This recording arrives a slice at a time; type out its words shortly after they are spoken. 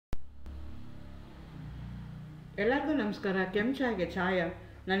ಎಲ್ಲರಿಗೂ ನಮಸ್ಕಾರ. ಕೆಂಚಾಯ್ಗೆ ಛಾಯ.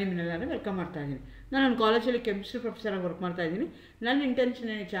 ನಾನು ನಿಮ್ಮನ್ನೆಲ್ಲರೂ ವೆಲ್ಕಮ್ ಮಾಡ್ತಾ ಇದ್ದೀನಿ. ನಾನು ಕಾಲೇಜಲ್ಲಿ ಕೆಮಿಸ್ಟ್ರಿ ಪ್ರೊಫೆಸರಾಗಿ ವರ್ಕ್ ಮಾಡ್ತಾ ಇದ್ದೀನಿ. ನನ್ನ ಇಂಟೆನ್ಷನ್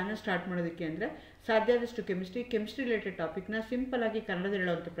ಈ ಚಾನಲ್ ಸ್ಟಾರ್ಟ್ ಮಾಡೋದಕ್ಕೆ ಅಂದರೆ ಸಾಧ್ಯ ಆದಷ್ಟು ಕೆಮಿಸ್ಟ್ರಿ ರಿಲೇಟೆಡ್ ಟಾಪಿಕ್ನ ಸಿಂಪಲಾಗಿ ಕನ್ನಡದಲ್ಲಿ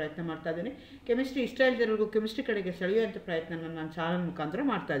ಹೇಳುವಂಥ ಪ್ರಯತ್ನ ಮಾಡ್ತಾ ಇದ್ದೀನಿ. ಕೆಮಿಸ್ಟ್ರಿ ಇಷ್ಟ ಇಲ್ಲದಿರೋರಿಗೂ ಕೆಮಿಸ್ಟ್ರಿ ಕಡೆಗೆ ಸೆಳೆಯುವಂಥ ಪ್ರಯತ್ನ ನಾನು ಚಾನಲ್ ಮುಖಾಂತರ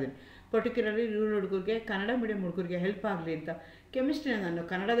ಮಾಡ್ತಾ ಇದ್ದೀನಿ. ಪರ್ಟಿಕ್ಯುಲರ್ಲಿ ರೂರಲ್ ಹುಡುಗರಿಗೆ, ಕನ್ನಡ ಮೀಡಿಯಂ ಹುಡುಗರಿಗೆ ಹೆಲ್ಪ್ ಆಗಲಿ ಅಂತ ಕೆಮಿಸ್ಟ್ರಿನ ನಾನು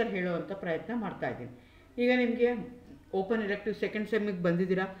ಕನ್ನಡದಲ್ಲಿ ಹೇಳುವಂಥ ಪ್ರಯತ್ನ ಮಾಡ್ತಾ ಇದ್ದೀನಿ. ಈಗ ನಿಮಗೆ ಓಪನ್ ಎಲೆಕ್ಟಿವ್ ಸೆಕೆಂಡ್ ಸೆಮ್ಮಿಗೆ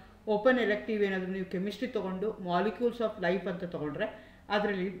ಬಂದಿದ್ದೀರಾ. ಓಪನ್ ಎಲೆಕ್ಟಿವ್ ಏನಾದರೂ ನೀವು ಕೆಮಿಸ್ಟ್ರಿ ತೊಗೊಂಡು ಮಾಲಿಕ್ಯೂಲ್ಸ್ ಆಫ್ ಲೈಫ್ ಅಂತ ತೊಗೊಂಡ್ರೆ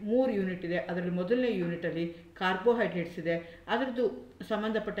ಅದರಲ್ಲಿ 3 ಯೂನಿಟ್ ಇದೆ. ಅದರಲ್ಲಿ ಮೊದಲನೇ ಯೂನಿಟಲ್ಲಿ ಕಾರ್ಬೋಹೈಡ್ರೇಟ್ಸ್ ಇದೆ. ಅದರದ್ದು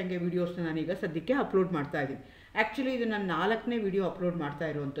ಸಂಬಂಧಪಟ್ಟಂಗೆ ವೀಡಿಯೋಸ್ನ ನಾನೀಗ ಸದ್ಯಕ್ಕೆ ಅಪ್ಲೋಡ್ ಮಾಡ್ತಾ ಇದ್ದೀನಿ. ಆ್ಯಕ್ಚುಲಿ ಇದು ನಾನು 4ನೇ ವೀಡಿಯೋ ಅಪ್ಲೋಡ್ ಮಾಡ್ತಾ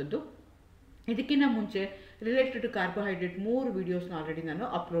ಇರುವಂಥದ್ದು. ಇದಕ್ಕಿಂತ ಮುಂಚೆ ರಿಲೇಟೆಡ್ ಟು ಕಾರ್ಬೋಹೈಡ್ರೇಟ್ 3 ವೀಡಿಯೋಸ್ನ ಆಲ್ರೆಡಿ ನಾನು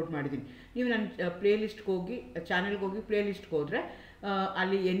ಅಪ್ಲೋಡ್ ಮಾಡಿದ್ದೀನಿ. ನೀವು ನನ್ನ ಪ್ಲೇಲಿಸ್ಟ್ಗೆ ಹೋಗಿ, ಚಾನಲ್ಗೆ ಹೋಗಿ ಪ್ಲೇಲಿಸ್ಟ್ಗೆ ಹೋದರೆ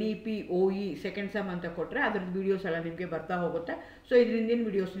ಅಲ್ಲಿ NEP-OE ಸೆಕೆಂಡ್ ಸೆಮ್ ಅಂತ ಕೊಟ್ಟರೆ ಅದ್ರದ್ದು ವೀಡಿಯೋಸ್ ಎಲ್ಲ ನಿಮಗೆ ಬರ್ತಾ ಹೋಗುತ್ತೆ. ಸೊ ಇದ್ರ ಹಿಂದಿನ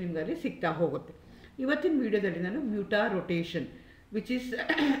ವೀಡಿಯೋಸ್ ನಿಮ್ಗೆ ಅಲ್ಲಿ ಸಿಗ್ತಾ ಹೋಗುತ್ತೆ. ಇವತ್ತಿನ ವೀಡಿಯೋದಲ್ಲಿ ನಾನು ಮ್ಯೂಟಾರೊಟೇಷನ್ which is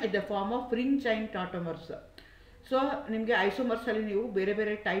the form of ring chain ಟಾಟೋಮರ್ಸ್. So ನಿಮಗೆ ಐಸೋಮರ್ಸಲ್ಲಿ ನೀವು ಬೇರೆ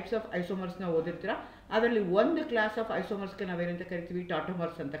ಬೇರೆ ಟೈಪ್ಸ್ ಆಫ್ ಐಸೋಮರ್ಸ್ನ ಓದಿರ್ತೀರ. ಅದರಲ್ಲಿ ಒಂದು ಕ್ಲಾಸ್ ಆಫ್ ಐಸೋಮರ್ಸ್ಗೆ ನಾವೇನಂತ ಕರಿತೀವಿ,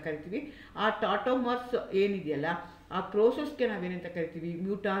 ಟಾಟೋಮರ್ಸ್ ಅಂತ ಕರಿತೀವಿ. ಆ ಟಾಟೋಮರ್ಸ್ ಏನಿದೆಯಲ್ಲ ಆ ಪ್ರೋಸೆಸ್ಗೆ ನಾವೇನಂತ ಕರಿತೀವಿ,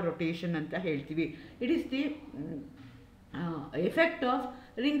 ಮ್ಯೂಟಾರೊಟೇಷನ್ ಅಂತ ಹೇಳ್ತೀವಿ. It is the effect of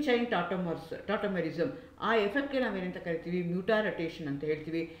ring chain ಟಾಟೋಮೆರಿಸಮ್. ಆ ಎಫೆಕ್ಟ್ಗೆ ನಾವೇನಂತ ಕರಿತೀವಿ, ಮ್ಯೂಟಾರೊಟೇಷನ್ ಅಂತ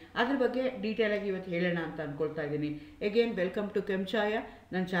ಹೇಳ್ತೀವಿ. ಅದ್ರ ಬಗ್ಗೆ ಡೀಟೇಲಾಗಿ ಇವತ್ತು ಹೇಳೋಣ ಅಂತ ಅಂದ್ಕೊಳ್ತಾ ಇದ್ದೀನಿ. Again welcome to Kenchaya.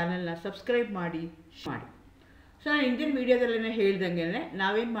 ನನ್ನ ಚಾನಲ್ನ ಸಬ್ಸ್ಕ್ರೈಬ್ ಮಾಡಿ. ಸೊ ನಾನು ಹಿಂದಿನ ವೀಡಿಯೋದಲ್ಲೇ ಹೇಳ್ದಂಗೆ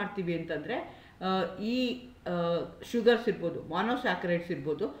ನಾವೇನು ಮಾಡ್ತೀವಿ ಅಂತಂದರೆ ಈ ಶುಗರ್ಸ್ ಇರ್ಬೋದು, ಮಾನೋಸ್ಯಾಕರೈಡ್ಸ್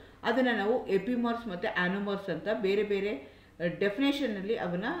ಇರ್ಬೋದು, ಅದನ್ನು ನಾವು ಎಪಿಮರ್ಸ್ ಮತ್ತು ಆನೋಮರ್ಸ್ ಅಂತ ಬೇರೆ ಬೇರೆ ಡೆಫಿನೇಷನ್ನಲ್ಲಿ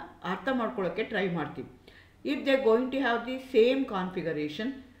ಅವನ್ನ ಅರ್ಥ ಮಾಡ್ಕೊಳ್ಳೋಕ್ಕೆ ಟ್ರೈ ಮಾಡ್ತೀವಿ. If they are going to have the same configuration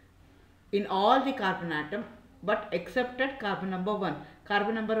in all the carbon atom but excepted carbon number 1.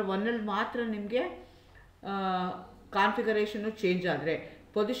 Carbon number 1 ಮಾತ್ರ ನಿಮಗೆ ಕಾನ್ಫಿಗರೇಷನ್ನು ಚೇಂಜ್ ಆದರೆ,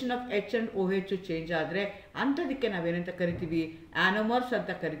 position of H and OH change ಆದರೆ ಅಂಥದಕ್ಕೆ ನಾವೇನಂತ ಕರಿತೀವಿ, ಆನೋಮರ್ಸ್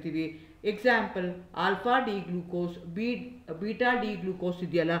ಅಂತ ಕರಿತೀವಿ. Example alpha D glucose, beta D glucose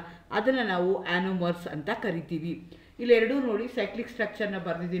ಇದೆಯಲ್ಲ ಅದನ್ನು ನಾವು ಆನೋಮರ್ಸ್ ಅಂತ ಕರಿತೀವಿ. ಇಲ್ಲಿ ಎರಡೂ ನೋಡಿ, ಸೈಕ್ಲಿಕ್ ಸ್ಟ್ರಕ್ಚರ್ನ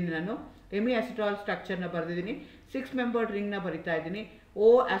ಬರೆದಿದ್ದೀನಿ ನಾನು, ಎಮಿಅಸಿಟಾಲ್ ಸ್ಟ್ರಕ್ಚರ್ನ ಬರೆದಿದ್ದೀನಿ, 6 ಮೆಂಬರ್ಡ್ ರಿಂಗ್ನ ಬರಿತಾ ಇದ್ದೀನಿ. O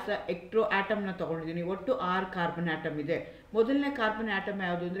ಆಸ್ ಅ ಎಕ್ಟ್ರೋ ಆಟಮ್ನ ತೊಗೊಂಡಿದ್ದೀನಿ. ಒಟ್ಟು 6 ಕಾರ್ಬನ್ ಆಟಮ್ ಇದೆ. ಮೊದಲನೇ ಕಾರ್ಬನ್ ಆಟಮ್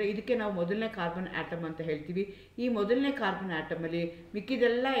ಯಾವುದು ಅಂದರೆ ಇದಕ್ಕೆ ನಾವು ಮೊದಲನೇ ಕಾರ್ಬನ್ ಆಟಮ್ ಅಂತ ಹೇಳ್ತೀವಿ. ಈ ಮೊದಲನೇ ಕಾರ್ಬನ್ ಆಟಮಲ್ಲಿ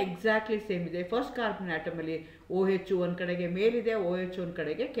ಮಿಕ್ಕಿದೆಲ್ಲ ಎಕ್ಸಾಕ್ಟ್ಲಿ ಸೇಮ್ ಇದೆ. ಫಸ್ಟ್ ಕಾರ್ಬನ್ ಆಟಮಲ್ಲಿ OH ಒಂದು ಕಡೆಗೆ ಮೇಲಿದೆ, OH ಒಂದು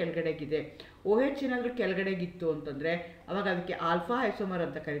ಕಡೆಗೆ ಕೆಳಗಡೆಗಿದೆ. OH ಏನಾದರೂ ಕೆಳಗಡೆಗಿತ್ತು ಅಂತಂದರೆ ಅವಾಗ ಅದಕ್ಕೆ ಆಲ್ಫಾ ಐಸೋಮರ್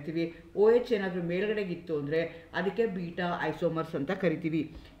ಅಂತ ಕರಿತೀವಿ. OH ಏನಾದರೂ ಮೇಲ್ಗಡೆಗಿತ್ತು ಅಂದರೆ ಅದಕ್ಕೆ ಬೀಟಾ ಐಸೋಮರ್ಸ್ ಅಂತ ಕರಿತೀವಿ.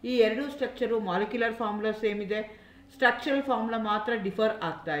 ಈ ಎರಡೂ ಸ್ಟ್ರಕ್ಚರು ಮಾಲಿಕ್ಯುಲರ್ ಫಾರ್ಮುಲಾ ಸೇಮ್ ಇದೆ, ಸ್ಟ್ರಕ್ಚರಲ್ ಫಾರ್ಮುಲಾ ಮಾತ್ರ ಡಿಫರ್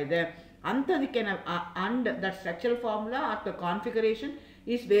ಆಗ್ತಾ ಇದೆ. ಅಂಥದಕ್ಕೆ ನಾವು ಅಂಡ್ ದಟ್ ಸ್ಟ್ರಕ್ಚರಲ್ ಫಾರ್ಮುಲಾ ಅಥವಾ configuration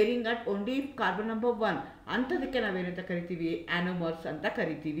is varying at only carbon number 1. ಅಂಥದಕ್ಕೆ ನಾವೇನಂತ ಕರಿತೀವಿ, ಆನೋಮರ್ಸ್ ಅಂತ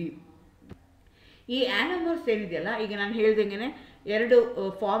ಕರಿತೀವಿ. ಈ ಆನೋಮರ್ಸ್ ಏನಿದೆಯಲ್ಲ, ಈಗ ನಾನು ಹೇಳ್ದಂಗೆ 2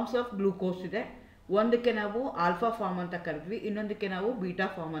 ಫಾರ್ಮ್ಸ್ ಆಫ್ ಗ್ಲೂಕೋಸ್ ಇದೆ. ಒಂದಕ್ಕೆ ನಾವು ಆಲ್ಫಾ ಫಾರ್ಮ್ ಅಂತ ಕರೆದ್ವಿ, ಇನ್ನೊಂದಕ್ಕೆ ನಾವು ಬೀಟಾ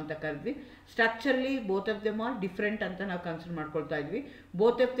ಫಾರ್ಮ್ ಅಂತ ಕರೆದ್ವಿ. Structurally both of them are different ಅಂತ ನಾವು ಕನ್ಸಿಡರ್ ಮಾಡ್ಕೊಳ್ತಾ ಇದ್ವಿ.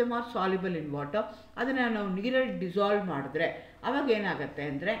 Both of them are soluble in water. ಅದನ್ನು ನಾವು ನೀರಲ್ಲಿ ಡಿಸಾಲ್ವ್ ಮಾಡಿದ್ರೆ ಅವಾಗ ಏನಾಗುತ್ತೆ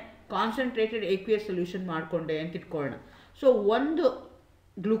ಅಂದರೆ ಕಾನ್ಸಂಟ್ರೇಟೆಡ್ ಏಕ್ವಿಯಸ್ ಸೊಲ್ಯೂಷನ್ ಮಾಡಿಕೊಂಡೆ ಅಂತ ಇಟ್ಕೊಳ್ಳೋಣ. ಸೊ ಒಂದು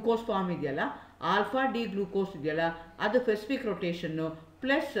ಗ್ಲೂಕೋಸ್ ಫಾರ್ಮ್ ಇದೆಯಲ್ಲ, ಆಲ್ಫಾ ಡಿ ಗ್ಲೂಕೋಸ್ ಇದೆಯಲ್ಲ, ಅದು ಸ್ಪೆಸಿಫಿಕ್ ರೊಟೇಷನ್ನು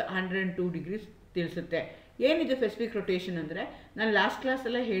ಪ್ಲಸ್ 102 ಡಿಗ್ರೀಸ್ ತಿಳಿಸುತ್ತೆ. ಏನಿದೆ ಸ್ಪೆಸಿಫಿಕ್ ರೊಟೇಷನ್ ಅಂದರೆ ನಾನು ಲಾಸ್ಟ್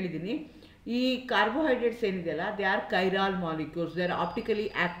ಕ್ಲಾಸಲ್ಲೇ ಹೇಳಿದ್ದೀನಿ, ಈ ಕಾರ್ಬೋಹೈಡ್ರೇಟ್ಸ್ ಏನಿದೆಯಲ್ಲ they are ಕೈರಾಲ್ molecules, they are optically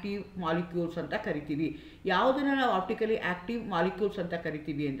active molecules ಅಂತ ಕರಿತೀವಿ. ಯಾವುದನ್ನು ನಾವು ಆಪ್ಟಿಕಲಿ ಆ್ಯಕ್ಟಿವ್ ಮಾಲಿಕ್ಯೂಲ್ಸ್ ಅಂತ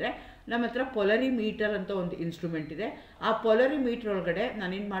ಕರಿತೀವಿ ಅಂದರೆ ನಮ್ಮ ಹತ್ರ ಪೊಲರಿಮೀಟರ್ ಅಂತ ಒಂದು ಇನ್ಸ್ಟ್ರೂಮೆಂಟ್ ಇದೆ. ಆ ಪೊಲರಿಮೀಟರ್ ಒಳಗಡೆ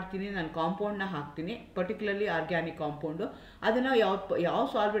ನಾನೇನು ಮಾಡ್ತೀನಿ, ನಾನು ಕಾಂಪೌಂಡ್ನ ಹಾಕ್ತೀನಿ, ಪರ್ಟಿಕ್ಯುಲರ್ಲಿ ಆರ್ಗ್ಯಾನಿಕ್ ಕಾಂಪೌಂಡು. ಅದನ್ನು ಯಾವ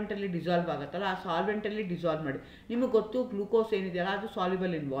ಸಾಲ್ವೆಂಟಲ್ಲಿ ಡಿಸಾಲ್ವ್ ಆಗುತ್ತಲ್ಲ ಆ ಸಾಲ್ವೆಂಟಲ್ಲಿ ಡಿಸಾಲ್ವ್ ಮಾಡಿ. ನಿಮಗೆ ಗೊತ್ತು ಗ್ಲೂಕೋಸ್ ಏನಿದೆಯಲ್ಲ ಅದು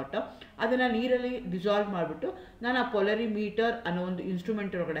ಸಾಲ್ಯುಬಲ್ ಇನ್ ವಾಟರ್. ಅದನ್ನು ನೀರಲ್ಲಿ ಡಿಸಾಲ್ವ್ ಮಾಡಿಬಿಟ್ಟು ನಾನು ಆ ಪೊಲರಿಮೀಟರ್ ಅನ್ನೋ ಒಂದು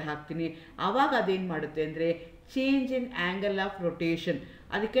ಇನ್ಸ್ಟ್ರೂಮೆಂಟ್ ಒಳಗಡೆ ಹಾಕ್ತೀನಿ. ಆವಾಗ ಅದೇನು ಮಾಡುತ್ತೆ ಅಂದರೆ change in angle of rotation.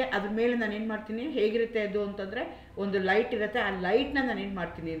 ಅದಕ್ಕೆ ಅದ್ರ ಮೇಲೆ ನಾನು ಏನು ಮಾಡ್ತೀನಿ, ಹೇಗಿರುತ್ತೆ ಅದು ಅಂತಂದರೆ ಒಂದು ಲೈಟ್ ಇರುತ್ತೆ. ಆ ಲೈಟ್ನ ನಾನು ಏನು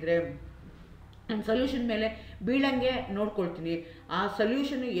ಮಾಡ್ತೀನಿ ಅಂದರೆ ನಾನು ಸೊಲ್ಯೂಷನ್ ಮೇಲೆ ಬೀಳಂಗೆ ನೋಡ್ಕೊಳ್ತೀನಿ. ಆ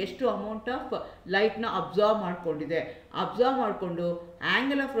ಸೊಲ್ಯೂಷನ್ ಎಷ್ಟು ಅಮೌಂಟ್ ಆಫ್ ಲೈಟ್ನ ಅಬ್ಸರ್ವ್ ಮಾಡಿಕೊಂಡಿದೆ, ಅಬ್ಸರ್ವ್ ಮಾಡಿಕೊಂಡು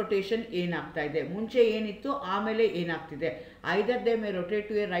ಆ್ಯಂಗಲ್ ಆಫ್ ರೊಟೇಷನ್ ಏನಾಗ್ತಾ ಇದೆ, ಮುಂಚೆ ಏನಿತ್ತು ಆಮೇಲೆ ಏನಾಗ್ತಿದೆ. Either they may rotate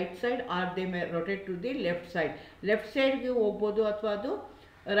to A right side are they may rotate to the left side. Left ಸೈಡ್ಗೆ ಹೋಗ್ಬೋದು ಅಥವಾ ಅದು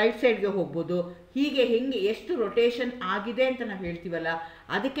ರೈಟ್ ಸೈಡ್ಗೆ ಹೋಗ್ಬೋದು. ಹೀಗೆ ಹೆಂಗೆ ಎಷ್ಟು ರೊಟೇಷನ್ ಆಗಿದೆ ಅಂತ ನಾವು ಹೇಳ್ತೀವಲ್ಲ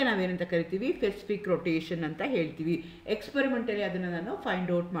ಅದಕ್ಕೆ ನಾವೇನಂತ ಕರಿತೀವಿ, ಸ್ಪೆಸಿಫಿಕ್ ರೊಟೇಷನ್ ಅಂತ ಹೇಳ್ತೀವಿ. ಎಕ್ಸ್ಪೆರಿಮೆಂಟಲ್ಲಿ ಅದನ್ನು ನಾನು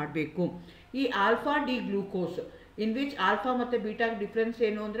ಫೈಂಡ್ ಔಟ್ ಮಾಡಬೇಕು. ಈ alpha D glucose in which alpha ಮತ್ತು ಬೀಟಾಗೆ ಡಿಫ್ರೆನ್ಸ್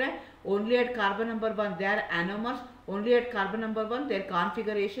ಏನು ಅಂದರೆ only at carbon number 1 they are ಆನೋಮರ್ಸ್, only at carbon number 1 there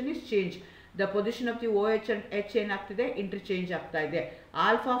configuration is change. The position of the O H and H ಏನಾಗ್ತಿದೆ interchange ಆಗ್ತಾ ಇದೆ.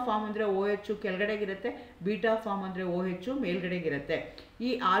 Alpha form ಅಂದರೆ O H ಕೆಳಗಡೆಗಿರುತ್ತೆ, beta form ಅಂದರೆ O H ಮೇಲ್ಗಡೆಗಿರುತ್ತೆ.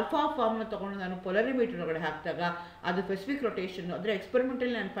 ಈ alpha ಫಾರ್ಮ್ನ ತೊಗೊಂಡು ನಾನು ಪೊಲರಿಮೀಟರ್ ಒಳಗಡೆ ಹಾಕಿದಾಗ ಅದು ಸ್ಪೆಸಿಫಿಕ್ ರೊಟೇಷನ್ ಅಂದರೆ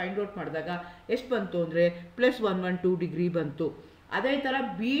ಎಕ್ಸ್ಪೆರಿಮೆಂಟಲ್ಲಿ ನಾನು ಫೈಂಡ್ ಔಟ್ ಮಾಡಿದಾಗ ಎಷ್ಟು ಬಂತು ಅಂದರೆ +112 ಡಿಗ್ರಿ ಬಂತು. ಅದೇ ಥರ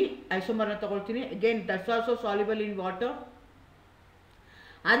ಬಿ ಐಸೋಮರ್ನ ತೊಗೊಳ್ತೀನಿ. Again that's also soluble in water.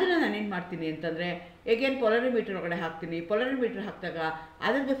 ಅದನ್ನು ನಾನೇನು ಮಾಡ್ತೀನಿ ಅಂತಂದರೆ ಎಗೇನ್ ಪೊಲರಿಮೀಟರ್ ಒಳಗಡೆ ಹಾಕ್ತೀನಿ. ಪೊಲರಿಮೀಟರ್ ಹಾಕಿದಾಗ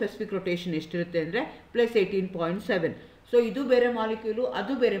ಅದರದ್ದು ಸ್ಪೆಸಿಫಿಕ್ ರೊಟೇಷನ್ ಎಷ್ಟಿರುತ್ತೆ ಅಂದರೆ +18.7. ಸೊ ಇದು ಬೇರೆ ಮಾಲಿಕ್ಯೂಲು,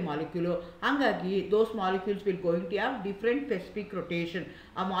 ಅದು ಬೇರೆ ಮಾಲಿಕ್ಯೂಲು. ಹಾಗಾಗಿ ದೋಸ್ molecules will going to have different specific rotation.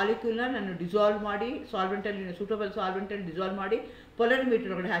 ಆ ಮಾಲಿಕ್ಯೂಲ್ನ ನಾನು ಡಿಸಾಲ್ವ್ ಮಾಡಿ ಸಾಲ್ವೆಂಟಲ್ಲಿ ಸೂಟಬಲ್ ಸಾಲ್ವೆಂಟಲ್ಲಿ ಡಿಸಾಲ್ವ್ ಮಾಡಿ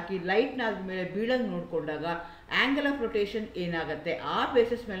ಪೊಲರಿಮೀಟರ್ ಒಳಗಡೆ ಹಾಕಿ ಲೈಟ್ನ ಮೇಲೆ ಬೀಳಂಗೆ ನೋಡಿಕೊಂಡಾಗ ಆ್ಯಂಗಲ್ ಆಫ್ ರೊಟೇಷನ್ ಏನಾಗುತ್ತೆ, ಆ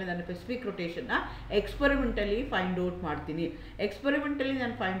ಬೇಸಿಸ್ ಮೇಲೆ ನಾನು ಸ್ಪೆಸಿಫಿಕ್ ರೊಟೇಷನ್ನ ಎಕ್ಸ್ಪೆರಿಮೆಂಟಲ್ಲಿ ಫೈಂಡ್ ಔಟ್ ಮಾಡ್ತೀನಿ. ಎಕ್ಸ್ಪೆರಿಮೆಂಟಲ್ಲಿ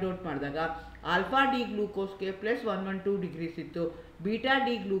ನಾನು ಫೈಂಡ್ ಔಟ್ ಮಾಡಿದಾಗ ಆಲ್ಫಾ ಡಿ ಗ್ಲೂಕೋಸ್ಗೆ +112 ಡಿಗ್ರೀಸ್ ಇತ್ತು, ಬೀಟಾ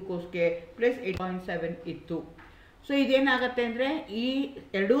ಡಿ ಗ್ಲೂಕೋಸ್ಗೆ +8.7 ಇತ್ತು. ಸೊ ಇದೇನಾಗುತ್ತೆ ಅಂದರೆ ಈ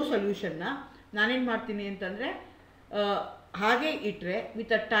ಎರಡೂ ಸೊಲ್ಯೂಷನ್ನ ನಾನೇನು ಮಾಡ್ತೀನಿ ಅಂತಂದರೆ ಹಾಗೆ ಇಟ್ಟರೆ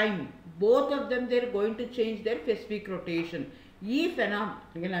with a time both of them there going to change there specific rotation. ಈ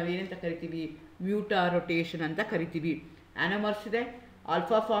ಫೆನಾಮಿನಾಗೆ ನಾವೇನಂತ ಕರಿತೀವಿ, ಮ್ಯೂಟಾ ರೊಟೇಷನ್ ಅಂತ ಕರಿತೀವಿ. ಆನಮರ್ಸ್ ಇದೆ,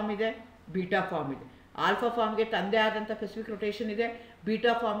 ಆಲ್ಫಾ ಫಾರ್ಮ್ ಇದೆ, ಬೀಟಾ ಫಾರ್ಮ್ ಇದೆ. ಆಲ್ಫಾ ಫಾರ್ಮ್ಗೆ ತಂದೆ ಆದಂಥ ಸ್ಪೆಸಿಫಿಕ್ ರೊಟೇಷನ್ ಇದೆ,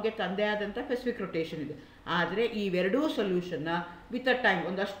 ಬೀಟಾ ಫಾರ್ಮ್ಗೆ ತಂದೆ ಆದಂಥ ಸ್ಪೆಸಿಫಿಕ್ ರೊಟೇಷನ್ ಇದೆ. ಆದರೆ ಇವೆರಡೂ ಸೊಲ್ಯೂಷನ್ನ ವಿತ್ ಅ ಟೈಮ್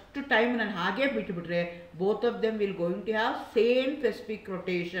ಒಂದಷ್ಟು ಟೈಮ್ ನಾನು ಹಾಗೇ ಬಿಟ್ಟುಬಿಟ್ರೆ both of them will going to have same specific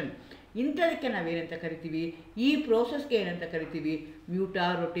rotation. ಇಂಥದಕ್ಕೆ ನಾವೇನಂತ ಕರಿತೀವಿ, ಈ ಪ್ರೋಸೆಸ್ಗೆ ಏನಂತ ಕರಿತೀವಿ, ಮ್ಯೂಟಾ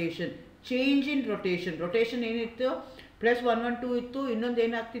rotation. Change in rotation. Rotation ಏನಿತ್ತು +112 ಇತ್ತು, ಇನ್ನೊಂದು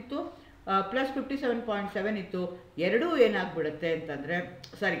ಏನಾಗ್ತಿತ್ತು +57.7 ಇತ್ತು. ಎರಡೂ ಏನಾಗ್ಬಿಡುತ್ತೆ ಅಂತಂದರೆ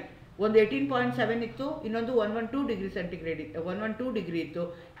ಒಂದು 18.7 ಇತ್ತು, ಇನ್ನೊಂದು 112 ಡಿಗ್ರಿ ಸೆಂಟಿಗ್ರೇಡ್ 112 ಡಿಗ್ರಿ ಇತ್ತು.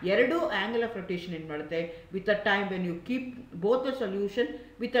 ಎರಡೂ ಆ್ಯಂಗಲ್ ಆಫ್ ರೊಟೇಷನ್ ಏನು ಮಾಡುತ್ತೆ with a time when you keep both the solution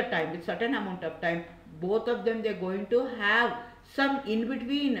with a time with certain amount of time both of them they going to have some in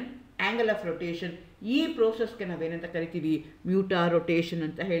between angle of rotation. ಈ ಪ್ರೋಸೆಸ್ಗೆ ನಾವೇನಂತ ಕರಿತೀವಿ, ಮ್ಯೂಟಾ rotation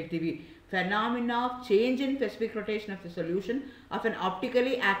ಅಂತ ಹೇಳ್ತೀವಿ. Phenomena of change in specific rotation of the solution of an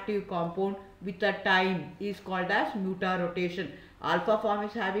optically active compound with a time is called as mutarotation. Alpha form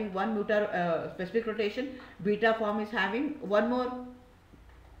is having one specific rotation, beta form is having one more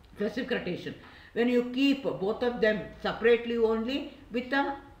specific rotation. When you keep both of them separately only with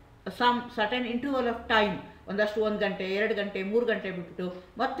some certain interval of time, ಒಂದಷ್ಟು 1 ಗಂಟೆ 2 ಗಂಟೆ 3 ಗಂಟೆ ಬಿಟ್ಬಿಟ್ಟು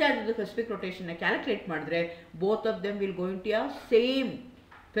ಮತ್ತೆ ಅದರದ್ದು specific ರೊಟೇಷನ್ನ calculate ಮಾಡಿದ್ರೆ both of them will going to have same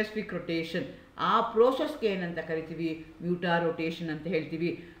specific rotation. ಆ ಪ್ರೋಸೆಸ್ಗೆ ಏನಂತ ಕರಿತೀವಿ, ಮ್ಯೂಟಾ ರೊಟೇಷನ್ ಅಂತ ಹೇಳ್ತೀವಿ.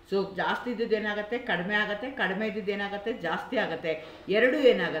 ಸೊ ಜಾಸ್ತಿ ಇದ್ದಿದ್ದು ಏನಾಗುತ್ತೆ, ಕಡಿಮೆ ಆಗುತ್ತೆ, ಕಡಿಮೆ ಇದ್ದಿದ್ದು ಏನಾಗುತ್ತೆ, ಜಾಸ್ತಿ ಆಗುತ್ತೆ. ಎರಡೂ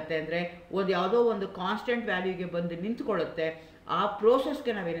ಏನಾಗುತ್ತೆ ಅಂದರೆ ಯಾವುದೋ ಒಂದು ಕಾನ್ಸ್ಟೆಂಟ್ ವ್ಯಾಲ್ಯೂಗೆ ಬಂದು ನಿಂತ್ಕೊಳ್ಳುತ್ತೆ. ಆ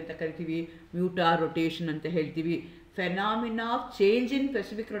ಪ್ರೋಸೆಸ್ಗೆ ನಾವೇನಂತ ಕರಿತೀವಿ, ಮ್ಯೂಟಾ ರೊಟೇಷನ್ ಅಂತ ಹೇಳ್ತೀವಿ. Phenomena of change in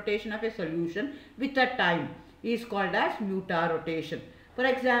specific rotation of a solution with a time is called as mutarotation. For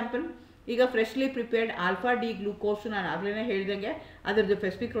example, ಈಗ freshly prepared alpha D glucose ನಾನು ಆಗಲೇ ಹೇಳಿದಂಗೆ ಅದರದ್ದು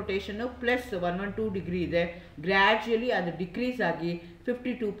ಸ್ಪೆಸಿಫಿಕ್ ರೊಟೇಷನ್ನು +112 ಡಿಗ್ರಿ ಇದೆ. ಗ್ರ್ಯಾಜುಯಲಿ ಅದು ಡಿಕ್ರೀಸ್ ಆಗಿ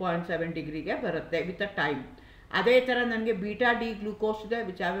 52.7 ಡಿಗ್ರಿಗೆ ಬರುತ್ತೆ ವಿತ್ ಅ ಟೈಮ್. ಅದೇ ಥರ ನನಗೆ ಬೀಟಾ ಡಿ ಗ್ಲೂಕೋಸ್ ಇದೆ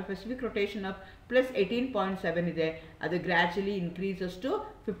which have A specific rotation of +18.7 ಇದೆ. ಅದು ಗ್ರ್ಯಾಜುಯಲಿ ಇನ್ಕ್ರೀಸಸ್ ಟು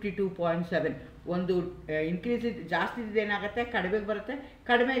 52.7. ಒಂದು ಇನ್ಕ್ರೀಸ್ ಜಾಸ್ತಿ ಇದ್ದಿದ್ದು ಏನಾಗುತ್ತೆ, ಕಡಿಮೆಗೆ ಬರುತ್ತೆ,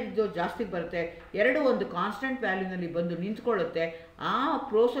 ಕಡಿಮೆ ಇದ್ದಿದ್ದು ಜಾಸ್ತಿಗೆ ಬರುತ್ತೆ. ಎರಡು ಒಂದು ಕಾನ್ಸ್ಟೆಂಟ್ ವ್ಯಾಲ್ಯೂನಲ್ಲಿ ಬಂದು ನಿಂತ್ಕೊಳ್ಳುತ್ತೆ. ಆ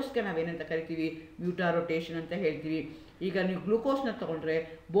ಪ್ರೋಸೆಸ್ಗೆ ನಾವೇನಂತ ಕರಿತೀವಿ, ಮ್ಯೂಟಾ ರೊಟೇಷನ್ ಅಂತ ಹೇಳ್ತೀವಿ. ಈಗ ನೀವು ಗ್ಲೂಕೋಸ್ನ ತೊಗೊಂಡ್ರೆ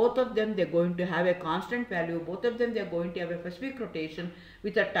both of them they going to have A constant value, both of them they going to have A specific rotation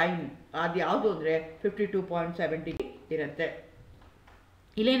with a time. ಅದು ಯಾವುದು ಅಂದರೆ 52.7 ಡಿಗ್ರಿ ಇರುತ್ತೆ.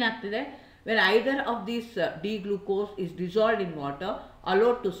 ಇಲ್ಲೇನಾಗ್ತಿದೆ, when either of these D-glucose is dissolved in water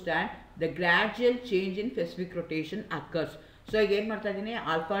allowed to stand, the gradual change in specific rotation occurs. So ಈಗ ಏನು ಮಾಡ್ತಾ ಇದ್ದೀನಿ,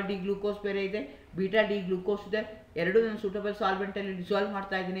 alpha D glucose ಬೇರೆ ಇದೆ, ಬೀಟಾ ಡಿ ಗ್ಲೂಕೋಸ್ ಇದೆ. ಎರಡೂ ನಾನು ಸೂಟಬಲ್ ಸಾಲ್ವೆಂಟಲ್ಲಿ ಡಿಸಾಲ್ವ್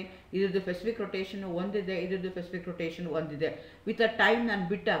ಮಾಡ್ತಾ ಇದ್ದೀನಿ. ಇದ್ರದ್ದು ಸ್ಪೆಸಿಫಿಕ್ ರೊಟೇಷನ್ ಒಂದಿದೆ, ಇದ್ರದ್ದು ಸ್ಪೆಸಿಫಿಕ್ ರೊಟೇಷನ್ ಒಂದಿದೆ. ವಿತ್ ಅ ಟೈಮ್ ನಾನು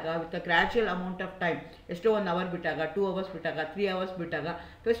ಬಿಟ್ಟಾಗ, with a gradual amount of time, ಎಷ್ಟೋ 1 ಅವರ್ ಬಿಟ್ಟಾಗ, 2 ಅವರ್ಸ್ ಬಿಟ್ಟಾಗ, 3 ಅವರ್ಸ್ ಬಿಟ್ಟಾಗ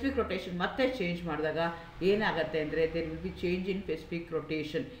ಸ್ಪೆಸಿಫಿಕ್ ರೊಟೇಷನ್ ಮತ್ತೆ ಚೇಂಜ್ ಮಾಡಿದಾಗ ಏನಾಗುತ್ತೆ ಅಂದರೆ there will be change in specific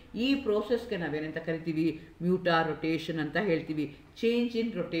rotation. ಈ ಪ್ರೋಸೆಸ್ಗೆ ನಾವೇನಂತ ಕರಿತೀವಿ, ಮ್ಯೂಟಾ ರೊಟೇಷನ್ ಅಂತ ಹೇಳ್ತೀವಿ. Change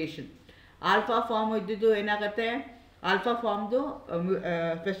in rotation. Alpha form ಇದ್ದಿದ್ದು ಏನಾಗುತ್ತೆ, ಆಲ್ಫಾ ಫಾರ್ಮ್ದು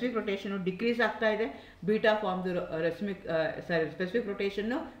ಸ್ಪೆಸಿಫಿಕ್ ರೊಟೇಷನ್ನು ಡಿಕ್ರೀಸ್ ಆಗ್ತಾ ಇದೆ, ಬೀಟಾ ಫಾರ್ಮ್ದು ಸ್ಪೆಸಿಫಿಕ್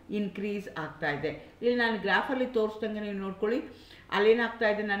ರೊಟೇಷನ್ನು ಇನ್ಕ್ರೀಸ್ ಆಗ್ತಾ ಇದೆ. ಇಲ್ಲಿ ನಾನು ಗ್ರಾಫಲ್ಲಿ ತೋರಿಸ್ದಂಗೆ ನೀವು ನೋಡ್ಕೊಳ್ಳಿ, ಅಲ್ಲೇನಾಗ್ತಾ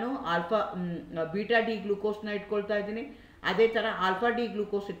ಇದೆ, ನಾನು ಬೀಟಾ ಡಿ ಗ್ಲೂಕೋಸ್ನ ಇಟ್ಕೊಳ್ತಾ ಇದ್ದೀನಿ, ಅದೇ ಥರ ಆಲ್ಫಾ ಡಿ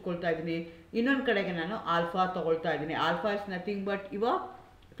ಗ್ಲೂಕೋಸ್ ಇಟ್ಕೊಳ್ತಾ ಇದ್ದೀನಿ. ಇನ್ನೊಂದು ಕಡೆಗೆ ನಾನು ಆಲ್ಫಾ ತೊಗೊಳ್ತಾ ಇದ್ದೀನಿ. Alpha is nothing but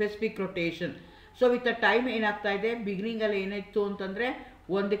specific rotation. So with a time ಏನಾಗ್ತಾ ಇದೆ, ಬಿಗಿನಿಂಗಲ್ಲಿ ಏನಿತ್ತು ಅಂತಂದರೆ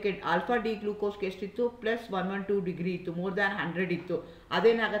ಒಂದಕ್ಕೆ ಆಲ್ಫಾ ಡಿ ಗ್ಲೂಕೋಸ್ಗೆ ಎಷ್ಟಿತ್ತು ಪ್ಲಸ್ 112 ಡಿಗ್ರಿ ಇತ್ತು, ಮೋರ್ ದ್ಯಾನ್ 100 ಇತ್ತು.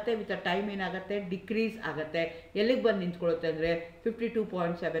 ಅದೇನಾಗುತ್ತೆ ವಿತ್ ಟೈಮ್ ಏನಾಗುತ್ತೆ ಡಿಕ್ರೀಸ್ ಆಗುತ್ತೆ. ಎಲ್ಲಿಗೆ ಬಂದು ನಿಂತ್ಕೊಳ್ಳುತ್ತೆ ಅಂದರೆ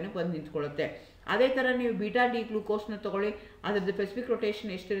 52.7 ಬಂದು ನಿಂತ್ಕೊಳ್ಳುತ್ತೆ. ಅದೇ ಥರ ನೀವು ಬೀಟಾ ಡಿ ಗ್ಲೂಕೋಸ್ನ ತೊಗೊಳ್ಳಿ, ಅದರದ್ದು ಸ್ಪೆಸಿಫಿಕ್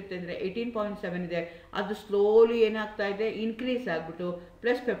ರೊಟೇಷನ್ ಎಷ್ಟಿರುತ್ತೆ ಅಂದರೆ 18.7 ಇದೆ. ಅದು ಸ್ಲೋಲಿ ಏನಾಗ್ತಾ ಇದೆ ಇನ್ಕ್ರೀಸ್ ಆಗಿಬಿಟ್ಟು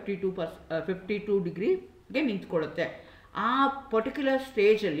ಪ್ಲಸ್ 52 ಡಿಗ್ರಿಗೆ ನಿಂತ್ಕೊಳ್ಳುತ್ತೆ. ಆ ಪರ್ಟಿಕ್ಯುಲರ್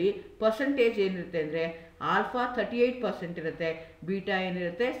ಸ್ಟೇಜಲ್ಲಿ ಪರ್ಸೆಂಟೇಜ್ ಏನಿರುತ್ತೆ ಅಂದರೆ ಆಲ್ಫಾ 38% ಇರುತ್ತೆ, ಬೀಟಾ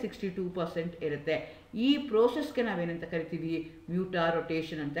ಏನಿರುತ್ತೆ 62% ಇರುತ್ತೆ. ಈ ಪ್ರೋಸೆಸ್ಗೆ ನಾವೇನಂತ ಕರಿತೀವಿ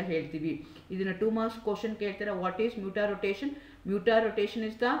ಮ್ಯೂಟಾರೊಟೇಷನ್ ಅಂತ ಹೇಳ್ತೀವಿ. ಇದನ್ನು 2 ಮಾರ್ಕ್ಸ್ ಕ್ವಶನ್ ಕೇಳ್ತಾರೆ. What is ಮ್ಯೂಟಾರೊಟೇಷನ್? ಮ್ಯೂಟಾರೊಟೇಷನ್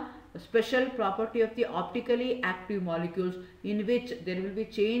is the special property of the optically active molecules in which there will be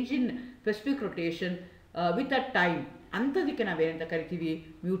change in specific rotation with a time. ಅಂಥದಕ್ಕೆ ನಾವೇನಂತ ಕರಿತೀವಿ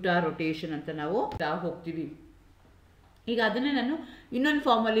ಮ್ಯೂಟಾರೊಟೇಷನ್ ಅಂತ ನಾವು ಹೋಗ್ತೀವಿ. ಈಗ ಅದನ್ನೇ ನಾನು ಇನ್ನೊಂದು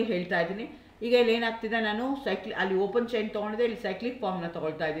ಫಾರ್ಮಲ್ಲಿ ಹೇಳ್ತಾ ಇದ್ದೀನಿ. ಈಗ ಇಲ್ಲಿ ಏನಾಗ್ತಿದೆ, ನಾನು ಅಲ್ಲಿ ಓಪನ್ ಚೈನ್ ತೊಗೊಂಡಿದ್ದೆ, ಇಲ್ಲಿ ಸೈಕ್ಲಿಕ್ ಫಾರ್ಮ್ನ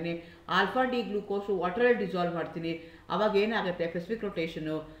ತೊಗೊಳ್ತಾ ಇದ್ದೀನಿ. ಆಲ್ಫಾ ಡಿ ಗ್ಲೂಕೋಸು ವಾಟರಲ್ಲಿ ಡಿಸಾಲ್ವ್ ಮಾಡ್ತೀನಿ. ಅವಾಗ ಏನಾಗುತ್ತೆ specific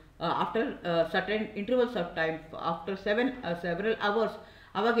ರೊಟೇಷನು after certain intervals of time after several hours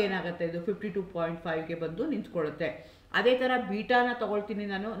ಅವಾಗ ಏನಾಗುತ್ತೆ ಇದು 52.5ಗೆ ಬಂದು ನಿಂತ್ಕೊಳ್ಳುತ್ತೆ. ಅದೇ ಥರ ಬೀಟಾನ ತೊಗೊಳ್ತೀನಿ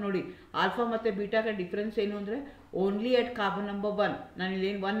ನಾನು. ನೋಡಿ ಆಲ್ಫಾ ಮತ್ತು ಬೀಟಾಗೆ ಡಿಫ್ರೆನ್ಸ್ ಏನು ಅಂದರೆ ಓನ್ಲಿ ಅಟ್ ಕಾರ್ಬನ್ ನಂಬರ್ 1. ನಾನು ಇಲ್ಲಿ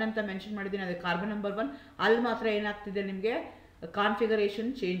ಏನು 1 ಅಂತ ಮೆನ್ಷನ್ ಮಾಡಿದ್ದೀನಿ, ಅದೇ ಕಾರ್ಬನ್ ನಂಬರ್ 1 ಅಲ್ಲಿ ಮಾತ್ರ ಏನಾಗ್ತಿದೆ ನಿಮಗೆ ಕಾನ್ಫಿಗರೇಷನ್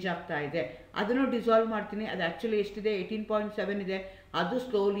ಚೇಂಜ್ ಆಗ್ತಾ ಇದೆ. ಅದನ್ನು ಡಿಸಾಲ್ವ್ ಮಾಡ್ತೀನಿ. ಅದು ಆ್ಯಕ್ಚುಲಿ ಎಷ್ಟಿದೆ 18.7 ಇದೆ, ಅದು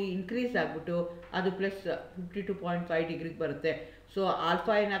ಸ್ಲೋಲಿ ಇನ್ಕ್ರೀಸ್ ಆಗಿಬಿಟ್ಟು ಅದು ಪ್ಲಸ್ 52.5 ಡಿಗ್ರಿಗೆ ಬರುತ್ತೆ. ಸೊ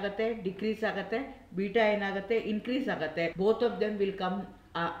ಆಲ್ಫಾ ಏನಾಗುತ್ತೆ ಡಿಕ್ರೀಸ್ ಆಗುತ್ತೆ, ಬೀಟಾ ಏನಾಗುತ್ತೆ ಇನ್ಕ್ರೀಸ್ ಆಗುತ್ತೆ. Both of them will come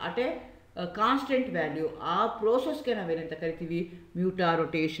at A constant value. ಆ ಪ್ರೋಸೆಸ್ಗೆ ನಾವೇನಂತ ಕರಿತೀವಿ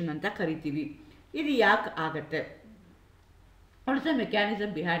ಮ್ಯೂಟಾರೊಟೇಷನ್ ಅಂತ ಕರಿತೀವಿ. ಇದು ಯಾಕೆ ಆಗತ್ತೆ, what is the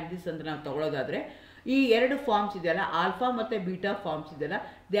mechanism behind this ಅಂತ ನಾವು ತಗೊಳ್ಳೋದಾದರೆ, ಈ ಎರಡು ಫಾರ್ಮ್ಸ್ ಇದೆಯಲ್ಲ ಆಲ್ಫಾ ಮತ್ತು ಬೀಟಾ ಫಾರ್ಮ್ಸ್ ಇದೆಯಲ್ಲ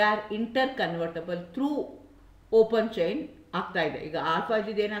they are inter convertible through open chain ಆಗ್ತಾ ಇದೆ. ಈಗ ಆಲ್ಫಾ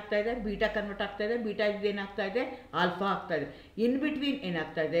ಇದ್ದಿದ್ದು ಏನಾಗ್ತಾ ಇದೆ ಬೀಟಾ ಕನ್ವರ್ಟ್ ಆಗ್ತಾ ಇದೆ, ಬೀಟಾ ಇದ್ದಿದ್ದು ಏನಾಗ್ತಾ ಇದೆ ಆಲ್ಫಾ ಆಗ್ತಾ ಇದೆ. ಇನ್ ಬಿಟ್ವೀನ್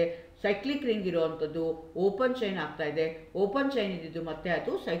ಏನಾಗ್ತಾ ಇದೆ ಸೈಕ್ಲಿಕ್ ರಿಂಗ್ ಇರುವಂಥದ್ದು ಓಪನ್ ಚೈನ್ ಆಗ್ತಾ ಇದೆ, ಓಪನ್ ಚೈನ್ ಇದ್ದಿದ್ದು ಮತ್ತೆ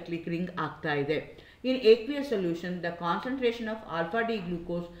ಅದು ಸೈಕ್ಲಿಕ್ ರಿಂಗ್ ಆಗ್ತಾ ಇದೆ. In aqueous solution, the concentration of alpha D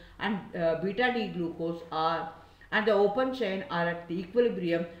glucose and beta D glucose are and the open chain are at the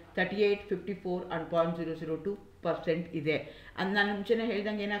equilibrium 38, 54 and 0.002% ಇದೆ. ಅದು ನಾನು ಮುಂಚೆನೇ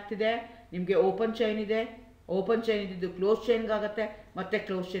ಹೇಳ್ದಂಗೆ ಏನಾಗ್ತಿದೆ ನಿಮಗೆ ಓಪನ್ ಚೈನ್ ಇದೆ, ಓಪನ್ ಚೈನ್ ಇದ್ದಿದ್ದು ಕ್ಲೋಸ್ ಚೈನ್ಗೆ ಆಗುತ್ತೆ, ಮತ್ತೆ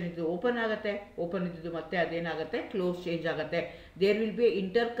ಕ್ಲೋಸ್ ಚೈನ್ ಇದ್ದು ಓಪನ್ ಆಗುತ್ತೆ, ಓಪನ್ ಇದ್ದಿದ್ದು ಮತ್ತೆ ಅದೇನಾಗುತ್ತೆ ಕ್ಲೋಸ್ ಚೇಂಜ್ ಆಗುತ್ತೆ. There will be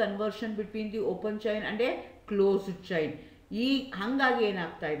inter conversion between the open chain and A closed chain. ಈ ಹಾಗಾಗಿ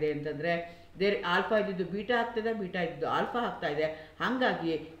ಏನಾಗ್ತಾ ಇದೆ ಅಂತಂದರೆ ಆಲ್ಫಾ ಇದ್ದಿದ್ದು ಬೀಟಾ ಆಗ್ತದೆ, ಬೀಟಾ ಇದ್ದಿದ್ದು ಆಲ್ಫಾ ಆಗ್ತಾ ಇದೆ.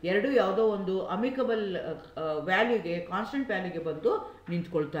 ಹಾಗಾಗಿ ಎರಡು ಯಾವುದೋ ಒಂದು ಅಮಿಕಬಲ್ ವ್ಯಾಲ್ಯೂಗೆ ಕಾನ್ಸ್ಟೆಂಟ್ ವ್ಯಾಲ್ಯೂಗೆ ಬಂದು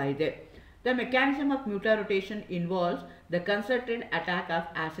ನಿಂತ್ಕೊಳ್ತಾ ಇದೆ. The mechanism of ಮ್ಯೂಟಾರೊಟೇಷನ್ involves the ಕನ್ಸರ್ಟೆಡ್ attack of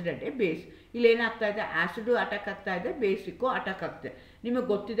acid at A base. ಇಲ್ಲಿ ಏನಾಗ್ತಾ ಇದೆ ಆಸಿಡು ಅಟ್ಯಾಕ್ ಆಗ್ತಾ ಇದೆ, ಬೇಸಿಕ್ಕು ಅಟ್ಯಾಕ್ ಆಗ್ತದೆ. ನಿಮಗೆ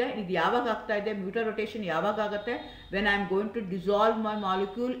ಗೊತ್ತಿದೆ ಇದು ಯಾವಾಗ ಆಗ್ತಾ ಇದೆ ಮ್ಯೂಟಾರೊಟೇಷನ್ ಯಾವಾಗ ಆಗುತ್ತೆ, when I am going to dissolve my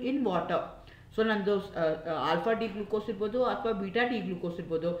molecule in water. So ನಂದು ಆಲ್ಫಾ ಡಿ ಗ್ಲೂಕೋಸ್ ಇರ್ಬೋದು ಅಥವಾ ಬೀಟಾ ಡಿ ಗ್ಲೂಕೋಸ್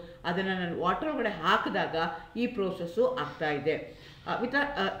ಇರ್ಬೋದು, ಅದನ್ನು ನಾನು ವಾಟರ್ ಒಳಗಡೆ ಹಾಕಿದಾಗ ಈ ಪ್ರೋಸೆಸ್ಸು ಆಗ್ತಾ ಇದೆ. With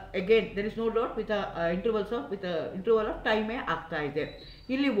again there is no doubt with interval of ಟೈಮೇ ಆಗ್ತಾ ಇದೆ.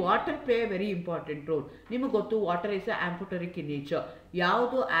 ಇಲ್ಲಿ water play very important role. ನಿಮಗೆ ಗೊತ್ತು ವಾಟರ್ ಇಸ್ ಆಂಫೋಟರಿಕ್ ಇನ್ ನೇಚರ್.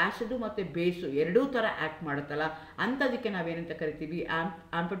 ಯಾವುದು ಆ್ಯಸಿಡು ಮತ್ತು ಬೇಸು ಎರಡೂ ಥರ ಆ್ಯಕ್ಟ್ ಮಾಡುತ್ತಲ್ಲ ಅಂಥದಕ್ಕೆ ನಾವೇನಂತ ಕರಿತೀವಿ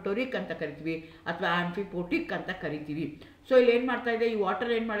ಆಂಫೋಟರಿಕ್ ಅಂತ ಕರಿತೀವಿ ಅಥವಾ ಆಂಫಿಪೋಟಿಕ್ ಅಂತ ಕರಿತೀವಿ. ಸೊ ಇಲ್ಲಿ ಏನು ಮಾಡ್ತಾ ಇದೆ ಈ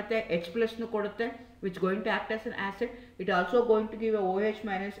ವಾಟರ್ ಏನು ಮಾಡುತ್ತೆ H+ ಕೊಡುತ್ತೆ which going to act as N acid. It also going to give A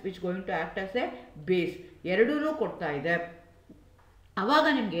OH- which going to act as A base. ಎರಡೂ ಕೊಡ್ತಾ ಇದೆ. ಆವಾಗ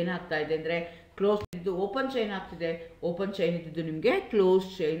ನಿಮ್ಗೆ ಏನಾಗ್ತಾ ಇದೆ ಅಂದರೆ ಕ್ಲೋಸ್ ಇದ್ದು ಓಪನ್ ಚೈನ್ ಆಗ್ತಿದೆ, ಓಪನ್ ಚೈನ್ ಇದ್ದಿದ್ದು ನಿಮಗೆ ಕ್ಲೋಸ್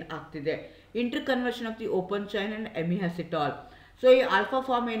ಚೈನ್ ಆಗ್ತಿದೆ. Inter conversion of the open chain and ಎಮಿಹಸಿಟಾಲ್. So ಈ ಆಲ್ಫಾ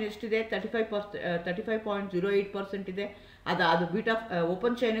ಫಾರ್ಮ್ ಏನೆಷ್ಟಿದೆ 35.08% ಇದೆ. ಅದು ಬೀಟಾ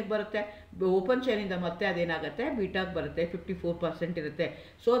ಓಪನ್ ಚೈನಿಗೆ ಬರುತ್ತೆ, ಓಪನ್ ಚೈನಿಂದ ಮತ್ತೆ ಅದೇನಾಗುತ್ತೆ ಬೀಟಾಗೆ ಬರುತ್ತೆ 54% ಇರುತ್ತೆ.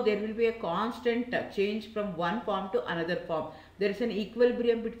 So there will be A constant change from one form to another form. There is N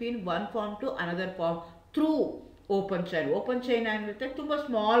equilibrium between one form to another form through open chain. Open chain ಏನಿರುತ್ತೆ ತುಂಬ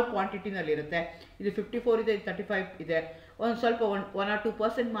small ಕ್ವಾಂಟಿಟಿನಲ್ಲಿರುತ್ತೆ. ಇದು 54 ಇದೆ, ಇದು 35 ಇದೆ. ಒಂದು ಸ್ವಲ್ಪ 1 or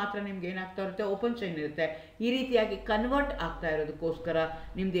 2% ಮಾತ್ರ ನಿಮ್ಗೆ ಏನಾಗ್ತಾ ಇರುತ್ತೆ ಓಪನ್ ಚೈನ್ ಇರುತ್ತೆ. ಈ ರೀತಿಯಾಗಿ ಕನ್ವರ್ಟ್ ಆಗ್ತಾ ಇರೋದಕ್ಕೋಸ್ಕರ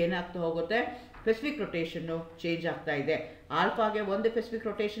ನಿಮ್ದು ಏನಾಗ್ತಾ ಹೋಗುತ್ತೆ ಸ್ಪೆಸಿಫಿಕ್ ರೊಟೇಷನ್ನು ಚೇಂಜ್ ಆಗ್ತಾ ಇದೆ. ಆಲ್ಫಾಗೆ ಒಂದು ಸ್ಪೆಸಿಫಿಕ್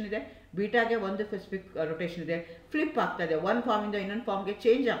ರೊಟೇಷನ್ ಇದೆ, ಬೀಟಾಗೆ ಒಂದು ಸ್ಪೆಸಿಫಿಕ್ ರೊಟೇಷನ್ ಇದೆ. ಫ್ಲಿಪ್ ಆಗ್ತಾ ಇದೆ, ಒಂದು ಫಾರ್ಮಿಂದ ಇನ್ನೊಂದು ಫಾರ್ಮ್ಗೆ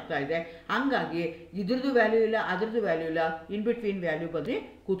ಚೇಂಜ್ ಆಗ್ತಾ ಇದೆ. ಹಂಗಾಗಿ ಇದ್ರದ್ದು ವ್ಯಾಲ್ಯೂ ಇಲ್ಲ, ಅದ್ರದ್ದು ವ್ಯಾಲ್ಯೂ ಇಲ್ಲ, ಇನ್ ಬಿಟ್ವೀನ್ ವ್ಯಾಲ್ಯೂ ಬಂದು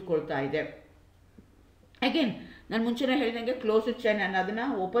ಕೂತ್ಕೊಳ್ತಾ ಇದೆ. ಅಗೇನ್ ನಾನು ಮುಂಚೆನೇ ಹೇಳಿದಂಗೆ ಕ್ಲೋಸ್ಡ್ ಚೈನ್ ಅದನ್ನು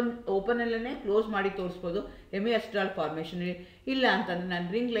ಓಪನಲ್ಲೇ ಕ್ಲೋಸ್ ಮಾಡಿ ತೋರಿಸ್ಬೋದು ಎಮಿಎಸ್ಟ್ರಾಲ್ ಫಾರ್ಮೇಷನ್. ಇಲ್ಲ ಅಂತಂದರೆ ನಾನು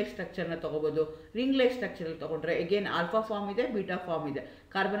ರಿಂಗ್ ಲೈಕ್ ಸ್ಟ್ರಕ್ಚರ್ನ ತೊಗೋಬೋದು. ರಿಂಗ್ ಲೈಕ್ ಸ್ಟ್ರಕ್ಚರಲ್ಲಿ ತೊಗೊಂಡ್ರೆ ಎಗೇನ್ ಆಲ್ಫಾ ಫಾರ್ಮ್ ಇದೆ, ಬೀಟಾ ಫಾರ್ಮ್ ಇದೆ.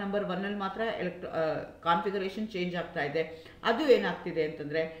 ಕಾರ್ಬನ್ ನಂಬರ್ 1ಅಲ್ಲಿ ಮಾತ್ರ ಕಾನ್ಫಿಗರೇಷನ್ ಚೇಂಜ್ ಆಗ್ತಾ ಇದೆ. ಅದು ಏನಾಗ್ತಿದೆ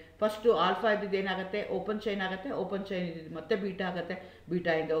ಅಂತಂದರೆ ಫಸ್ಟು ಆಲ್ಫಾ ಇದ್ದಿದ್ದು ಏನಾಗುತ್ತೆ, ಓಪನ್ ಚೈನ್ ಆಗುತ್ತೆ, ಓಪನ್ ಚೈನ್ ಇದ್ದಿದ್ದು ಮತ್ತೆ ಬೀಟಾ ಆಗುತ್ತೆ,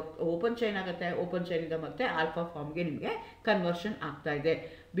 ಬೀಟಾಯಿಂದ ಓಪನ್ ಚೈನ್ ಆಗುತ್ತೆ, ಓಪನ್ ಚೈನಿಂದ ಮತ್ತೆ ಆಲ್ಫಾ ಫಾರ್ಮ್ಗೆ ನಿಮಗೆ ಕನ್ವರ್ಷನ್ ಆಗ್ತಾ ಇದೆ.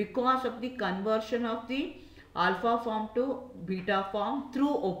 Because of the conversion of the alpha form to beta form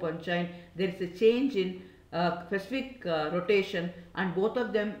through open chain, there is a change in specific rotation, and both of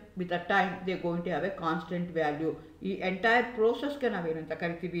them with a time they are going to have a constant value. ಈ entire ಪ್ರೋಸೆಸ್ಗೆ ನಾವೇನಂತ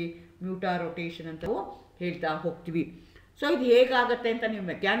ಕರಿತೀವಿ, ಮ್ಯೂಟಾರೊಟೇಷನ್ ಅಂತ ಹೇಳ್ತಾ ಹೋಗ್ತೀವಿ. So ಇದು ಹೇಗಾಗುತ್ತೆ ಅಂತ ನೀವು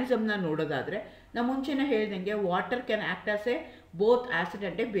ಮೆಕ್ಯಾನಿಸಮ್ನ ನೋಡೋದಾದರೆ, ನಾವು ಮುಂಚೆನೇ ಹೇಳ್ದಂಗೆ water can act as A both acid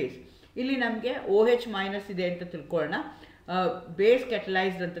and A base. ಇಲ್ಲಿ ನಮಗೆ OH ಮೈನಸ್ ಇದೆ ಅಂತ ತಿಳ್ಕೊಳ್ಳೋಣ, ಬೇಸ್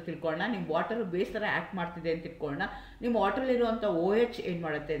ಕೆಟಲೈಸ್ಡ್ ಅಂತ ತಿಳ್ಕೊಳ್ಳೋಣ. ನಿಮ್ಮ ವಾಟರ್ ಬೇಸ್ ಥರ ಆ್ಯಕ್ಟ್ ಮಾಡ್ತಿದೆ ಅಂತ ತಿಳ್ಕೊಳ್ಳೋಣ. ನಿಮ್ಮ ವಾಟರ್ಲಿರುವಂಥ OH ಏನು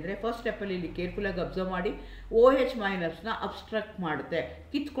ಮಾಡುತ್ತೆ ಅಂದರೆ, ಫಸ್ಟ್ ಸ್ಟೆಪ್ಪಲ್ಲಿ ಇಲ್ಲಿ ಕೇರ್ಫುಲ್ಲಾಗಿ ಅಬ್ಸರ್ವ್ ಮಾಡಿ, OH ಮೈನಸ್ನ ಅಬ್ಸ್ಟ್ರಕ್ಟ್ ಮಾಡುತ್ತೆ,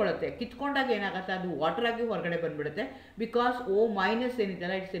 ಕಿತ್ಕೊಳ್ಳುತ್ತೆ. ಕಿತ್ಕೊಂಡಾಗ ಏನಾಗುತ್ತೆ, ಅದು ವಾಟರ್ ಆಗಿ ಹೊರಗಡೆ ಬಂದುಬಿಡುತ್ತೆ. ಬಿಕಾಸ್ O ಮೈನಸ್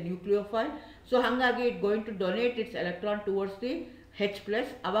ಏನಿದೆಯಲ್ಲ, ಇಟ್ಸ್ ಎ ನ್ಯೂಕ್ಲಿಯೋಫೈಲ್. ಸೊ ಹಾಗಾಗಿ it going to donate it's electron towards the H+,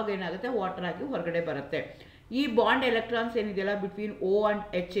 ಅವಾಗ ಏನಾಗುತ್ತೆ, ವಾಟರ್ ಆಗಿ ಹೊರಗಡೆ ಬರುತ್ತೆ. ಈ ಬಾಂಡ್ ಎಲೆಕ್ಟ್ರಾನ್ಸ್ ಏನಿದೆಯಲ್ಲ ಬಿಟ್ವೀನ್ O ಆ್ಯಂಡ್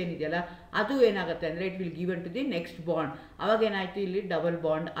H ಏನಿದೆಯಲ್ಲ, ಅದು ಏನಾಗುತ್ತೆ ಅಂದರೆ it will given to the next bond. ಅವಾಗ ಏನಾಯಿತು, ಇಲ್ಲಿ ಡಬಲ್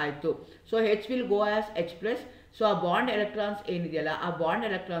ಬಾಂಡ್ ಆಯಿತು. So H will go as H+. So ಆ ಬಾಂಡ್ ಎಲೆಕ್ಟ್ರಾನ್ಸ್ ಏನಿದೆಯಲ್ಲ, ಆ ಬಾಂಡ್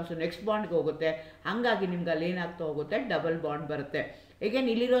ಎಲೆಕ್ಟ್ರಾನ್ಸು ನೆಕ್ಸ್ಟ್ ಬಾಂಡ್ಗೆ ಹೋಗುತ್ತೆ. ಹಾಗಾಗಿ ನಿಮ್ಗೆ ಅಲ್ಲಿ ಏನಾಗ್ತಾ ಹೋಗುತ್ತೆ, ಡಬಲ್ ಬಾಂಡ್ ಬರುತ್ತೆ.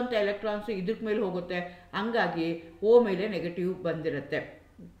 ಈಗೇನು ಇಲ್ಲಿರುವಂಥ ಎಲೆಕ್ಟ್ರಾನ್ಸು ಇದ್ರ ಮೇಲೆ ಹೋಗುತ್ತೆ, ಹಂಗಾಗಿ O ಮೇಲೆ ನೆಗೆಟಿವ್ ಬಂದಿರುತ್ತೆ.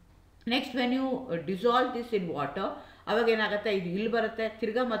 Next when you dissolve this in water, ಅವಾಗ ಏನಾಗುತ್ತೆ, ಇದು ಇಲ್ಲಿ ಬರುತ್ತೆ,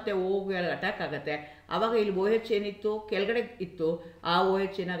 ತಿರ್ಗಾ ಮತ್ತೆ ಓಗೆ ಅಟ್ಯಾಕ್ ಆಗುತ್ತೆ. ಆವಾಗ ಇಲ್ಲಿ OH ಏನಿತ್ತು ಕೆಳಗಡೆ ಇತ್ತು, ಆ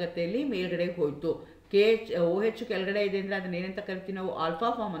OH ಏನಾಗುತ್ತೆ, ಇಲ್ಲಿ ಮೇಲ್ಗಡೆ ಹೋಯಿತು. OH ಕೆಳಗಡೆ ಇದೆ ಅಂದರೆ ಅದನ್ನ ಏನಂತ ಕರಿತೀವಿ ನಾವು, ಆಲ್ಫಾ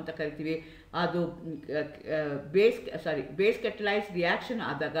ಫಾರ್ಮ್ ಅಂತ ಕರಿತೀವಿ. ಅದು ಬೇಸ್ ಕೆಟಲೈಸ್ ರಿಯಾಕ್ಷನ್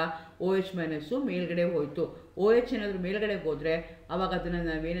ಆದಾಗ OH ಮೈನಸ್ಸು ಮೇಲ್ಗಡೆ ಹೋಯಿತು. OH ಏನಾದರೂ ಮೇಲ್ಗಡೆ ಹೋದರೆ ಅವಾಗ ಅದನ್ನು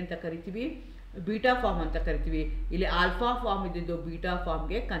ನಾವೇನಂತ ಕರಿತೀವಿ, ಬೀಟಾ ಫಾರ್ಮ್ ಅಂತ ಕರಿತೀವಿ. ಇಲ್ಲಿ ಆಲ್ಫಾ ಫಾರ್ಮ್ ಇದ್ದಿದ್ದು ಬೀಟಾ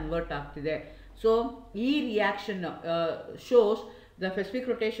ಫಾರ್ಮ್ಗೆ ಕನ್ವರ್ಟ್ ಆಗ್ತಿದೆ. ಸೊ ಈ reaction shows the specific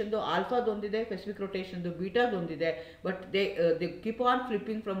ರೊಟೇಷನ್ದು ಆಲ್ಫಾದೊಂದಿದೆ, specific ರೊಟೇಷನ್ದು ಬೀಟಾದೊಂದಿದೆ. But they keep on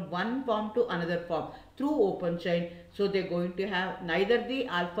flipping from one form to another form through open chain. So they going to have neither the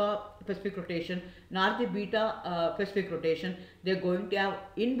alpha specific rotation nor the beta specific rotation. They are going to have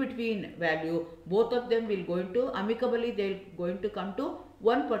in between value. Both of them will going to amicably, they are going to come to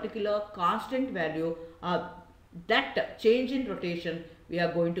one particular constant value. That change in rotation we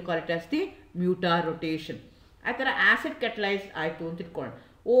are going to call it as the mutarotation. ಆ ಥರ acid ಕೆಟಲೈಸ್ ಆಯಿತು ಅಂತ ಇಟ್ಕೊಳ್ಳೋಣ.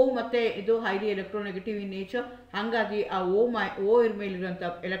 O ಮತ್ತು ಇದು highly electronegative in nature. ಹಾಗಾಗಿ ಆ O ಮೇಲಿರುವಂಥ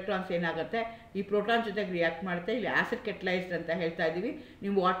electrons ಏನಾಗುತ್ತೆ, ಈ ಪ್ರೋಟಾನ್ ಜೊತೆಗೆ ರಿಯಾಕ್ಟ್ ಮಾಡುತ್ತೆ. ಇಲ್ಲಿ ಆ್ಯಸಿಡ್ ಕೆಟಲೈಸ್ಡ್ ಅಂತ ಹೇಳ್ತಾ ಇದ್ದೀವಿ.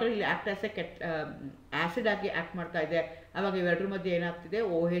 ನಿಮ್ಮ ವಾಟರ್ ಇಲ್ಲಿ ಆ್ಯಕ್ಟ್ ಆಸ್ ಎ ಆ್ಯಸಿಡ್ ಆಗಿ ಆ್ಯಕ್ಟ್ ಮಾಡ್ತಾ ಇದೆ. ಆವಾಗ ಇವೆರಡರ ಮಧ್ಯೆ ಏನಾಗ್ತಿದೆ,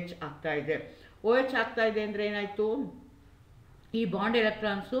 OH ಆಗ್ತಾ ಇದೆ. OH ಆಗ್ತಾ ಇದೆ ಅಂದರೆ ಏನಾಯಿತು, ಈ ಬಾಂಡ್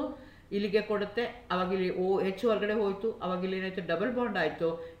ಎಲೆಕ್ಟ್ರಾನ್ಸು ಇಲ್ಲಿಗೆ ಕೊಡುತ್ತೆ. ಅವಾಗ ಇಲ್ಲಿ OH ಹೊರಗಡೆ ಹೋಯಿತು. ಅವಾಗ ಇಲ್ಲಿ ಏನಾಯಿತು, ಡಬಲ್ ಬಾಂಡ್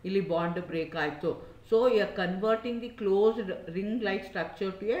ಆಯಿತು, ಇಲ್ಲಿ ಬಾಂಡ್ ಬ್ರೇಕ್ ಆಯಿತು. So you are converting the closed ring like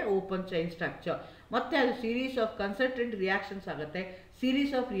structure to A open chain structure. ಮತ್ತು ಅದು ಸೀರೀಸ್ ಆಫ್ ಕನ್ಸಲ್ಟೆಂಟ್ ರಿಯಾಕ್ಷನ್ಸ್ ಆಗುತ್ತೆ.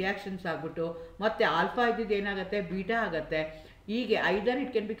 ಸೀರೀಸ್ ಆಫ್ ರಿಯಾಕ್ಷನ್ಸ್ ಆಗಿಬಿಟ್ಟು ಮತ್ತು ಆಲ್ಫಾ ಇದ್ದಿದ್ದು ಏನಾಗುತ್ತೆ, ಬೀಟಾ ಆಗುತ್ತೆ. ಹೀಗೆ either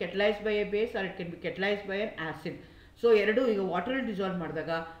it can be ಕೆಟಲೈಸ್ಡ್ by A base R it can be ಕೆಟಲೈಸ್ಡ್ by N acid. So ಎರಡೂ ಈಗ ವಾಟರಲ್ಲಿ ಡಿಸಾಲ್ವ್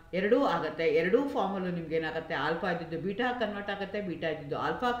ಮಾಡಿದಾಗ ಎರಡೂ ಆಗುತ್ತೆ. ಎರಡೂ ಫಾರ್ಮಲ್ಲೂ ನಿಮ್ಗೆ ಏನಾಗುತ್ತೆ, ಆಲ್ಫಾ ಇದ್ದಿದ್ದು ಬೀಟಾ ಕನ್ವರ್ಟ್ ಆಗುತ್ತೆ, ಬೀಟಾ ಇದ್ದಿದ್ದು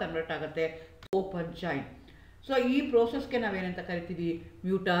ಆಲ್ಫಾ ಕನ್ವರ್ಟ್ ಆಗುತ್ತೆ, ಓಪನ್ ಚೈನ್. ಸೊ ಈ ಪ್ರೋಸೆಸ್ಗೆ ನಾವೇನಂತ ಕರಿತೀವಿ,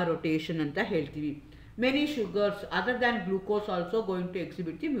 ಮ್ಯೂಟಾರೊಟೇಷನ್ ಅಂತ ಹೇಳ್ತೀವಿ. Many sugars other than glucose also going to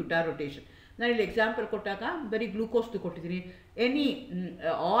exhibit the mutarotation. ನಾನು ಇಲ್ಲಿ ಎಕ್ಸಾಂಪಲ್ ಕೊಟ್ಟಾಗ ಬರೀ ಗ್ಲೂಕೋಸ್ದು ಕೊಟ್ಟಿದ್ದೀನಿ.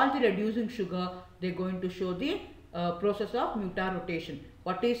 all the reducing sugar they going to show the process of mutarotation.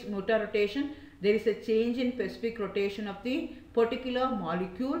 What is mutarotation? There is a change in specific rotation of the particular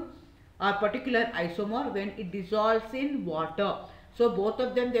molecule or particular isomer when it dissolves in water. So both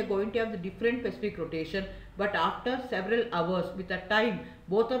of them they are going to have the different specific rotation, but after several hours with a time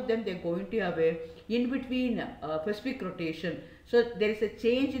both of them they are going to have a in between specific rotation. So there is a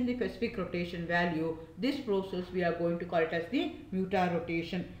change in the specific rotation value. This process we are going to call it as the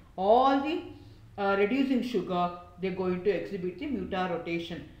mutarotation. All the reducing sugar they are going to exhibit the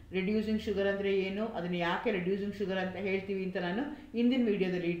mutarotation. Reducing sugar ಅಂದರೆ ಏನು, ಅದನ್ನು ಯಾಕೆ reducing sugar ಅಂತ ಹೇಳ್ತೀವಿ ಅಂತ ನಾನು ಹಿಂದಿನ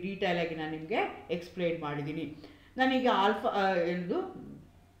ವೀಡಿಯೋದಲ್ಲಿ ಡೀಟೇಲಾಗಿ ನಾನು ನಿಮಗೆ ಎಕ್ಸ್ಪ್ಲೈನ್ ಮಾಡಿದ್ದೀನಿ. ನಾನೀಗ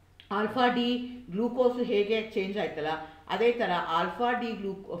ಆಲ್ಫಾ ಡಿ ಗ್ಲೂಕೋಸ್ ಹೇಗೆ ಚೇಂಜ್ ಆಯ್ತಲ್ಲ, ಅದೇ ಥರ alpha D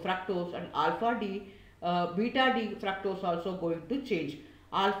fructose and alpha D beta D fructose also going to change.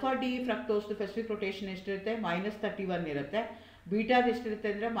 Alpha D fructose specific rotation ಎಷ್ಟಿರುತ್ತೆ, -31 ಇರುತ್ತೆ. ಬೀಟಾದ ಎಷ್ಟಿರುತ್ತೆ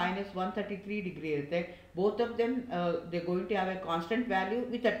ಅಂದರೆ -133 ಡಿಗ್ರಿ ಇರುತ್ತೆ. Both of them they going to have A constant value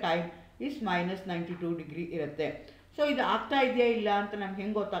with a time. is -92 degree ಇರುತ್ತೆ. So ಇದು ಆಗ್ತಾ ಇದೆಯಾ ಇಲ್ಲ ಅಂತ ನಮ್ಗೆ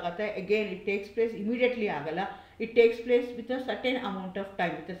ಹೆಂಗೆ ಗೊತ್ತಾಗುತ್ತೆ? Again it takes place immediately ಆಗಲ್ಲ. It takes place with a certain amount of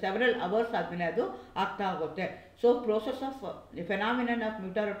time, with several hours ಆದಮೇಲೆ ಅದು ಆಗ್ತಾ ಹೋಗುತ್ತೆ. So process of phenomenon of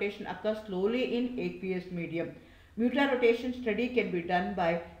ಮ್ಯೂಟಾರೊಟೇಷನ್ occur slowly in aqueous medium. Mutarotation study can be done by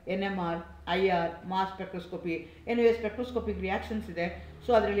NMR, IR, mass spectroscopy. Anyway, spectroscopic reactions ಇದೆ.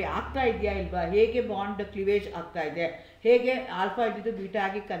 So ಅದರಲ್ಲಿ ಆಗ್ತಾ ಇದೆಯಾ ಇಲ್ವಾ, ಹೇಗೆ ಬಾಂಡ್ ಕ್ಲಿವೇಜ್ ಆಗ್ತಾ ಇದೆ, ಹೇಗೆ ಆಲ್ಫಾ ಇದ್ದಿದ್ದು ಬೀಟಾ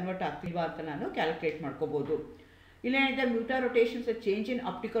ಆಗಿ ಕನ್ವರ್ಟ್ ಆಗ್ತಿಲ್ವಾ ಅಂತ ನಾನು ಕ್ಯಾಲ್ಕುಲೇಟ್ ಮಾಡ್ಕೋಬೋದು. ಇಲ್ಲೇನಿದೆ, ಮ್ಯೂಟಾರೊಟೇಷನ್ಸ್ A change in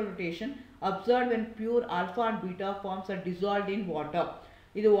optical rotation observe when pure alpha and beta forms R dissolved in water.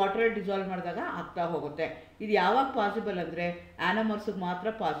 ಇದು ವಾಟರಲ್ಲಿ ಡಿಸಾಲ್ವ್ ಮಾಡಿದಾಗ ಆಗ್ತಾ ಹೋಗುತ್ತೆ. ಇದು ಯಾವಾಗ ಪಾಸಿಬಲ್ ಅಂದರೆ ಆನಮರ್ಸ್ಗೆ ಮಾತ್ರ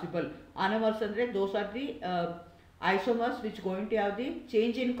ಪಾಸಿಬಲ್. ಆನಮರ್ಸ್ ಅಂದರೆ those are the isomers which going to have the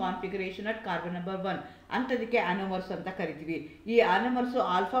change in configuration at carbon number 1 ಅಂತದಕ್ಕೆ anomers ಅಂತ ಕರಿತೀವಿ. ಈ anomers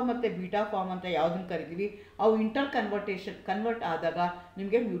ಆಲ್ಫಾ ಮತ್ತು ಬೀಟಾ ಫಾರ್ಮ್ ಅಂತ ಯಾವುದನ್ನು ಕರಿತೀವಿ, ಅವು ಕನ್ವರ್ಟ್ ಆದಾಗ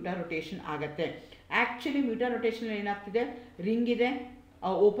ನಿಮಗೆ ಮ್ಯೂಟಾರೊಟೇಷನ್ ಆಗುತ್ತೆ. ಆ್ಯಕ್ಚುಲಿ ಮ್ಯೂಟಾರೊಟೇಷನ್ ಏನಾಗ್ತಿದೆ, ರಿಂಗ್ ಇದೆ,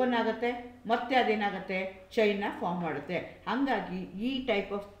 ಓಪನ್ ಆಗುತ್ತೆ, ಮತ್ತೆ ಅದೇನಾಗುತ್ತೆ, ಚೈನ್ನ ಫಾರ್ಮ್ ಮಾಡುತ್ತೆ. ಹಾಗಾಗಿ ಈ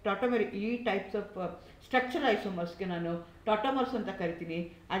ಟೈಪ್ಸ್ ಆಫ್ ಸ್ಟ್ರಕ್ಚರ್ ಐಸೋಮರ್ಸ್ಗೆ ನಾನು ಟಾಟೋಮರ್ಸ್ ಅಂತ ಕರಿತೀನಿ.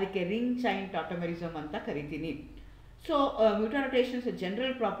 ಅದಕ್ಕೆ ರಿಂಗ್ ಚೈನ್ ಟಾಟೋಮೆರಿಸಮ್ ಅಂತ ಕರಿತೀನಿ. So, mutarotation is a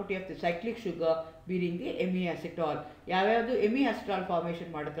general property of the cyclic sugar being the emi-acetal. ಯಾವ್ಯಾವುದು emi-acetal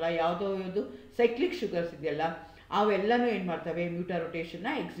ಫಾರ್ಮೇಷನ್ ಮಾಡುತ್ತಲ್ಲ, ಯಾವುದು ಸೈಕ್ಲಿಕ್ ಶುಗರ್ಸ್ ಇದೆಯಲ್ಲ, ಅವೆಲ್ಲನೂ ಏನು ಮಾಡ್ತವೆ, ಮ್ಯೂಟಾರೊಟೇಷನ್ನ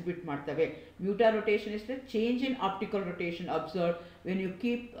ಎಕ್ಸಿಬಿಟ್ ಮಾಡ್ತವೆ. ಮ್ಯೂಟಾರೊಟೇಷನ್ is the change in optical rotation observe when you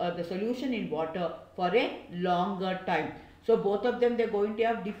keep the solution in water for A longer time. So both of them they are going to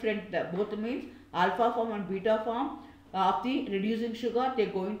have different, both means alpha form and beta form of the reducing sugar, they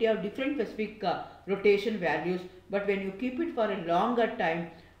are going to have different specific rotation values. But when you keep it for a longer time,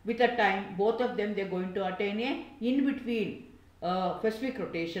 with a time both of them they are going to attain a in between specific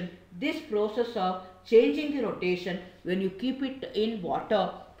rotation. This process of changing the rotation when you keep it in water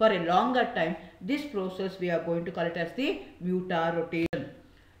for a longer time, this process we are going to call it as the mutarotation.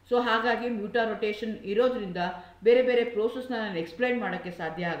 So ಹಾಗಾಗಿ ಮ್ಯೂಟಾರೊಟೇಷನ್ ಇರೋದ್ರಿಂದ ಬೇರೆ ಬೇರೆ ಪ್ರೋಸೆಸ್ನ ನಾನು explain ಮಾಡೋಕ್ಕೆ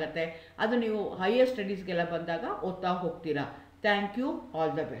ಸಾಧ್ಯ ಆಗುತ್ತೆ. ಅದು ನೀವು ಹೈಯರ್ ಸ್ಟಡೀಸ್ಗೆಲ್ಲ ಬಂದಾಗ ಓದ್ತಾ ಹೋಗ್ತೀರಾ. Thank you,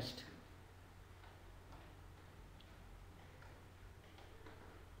 all the best.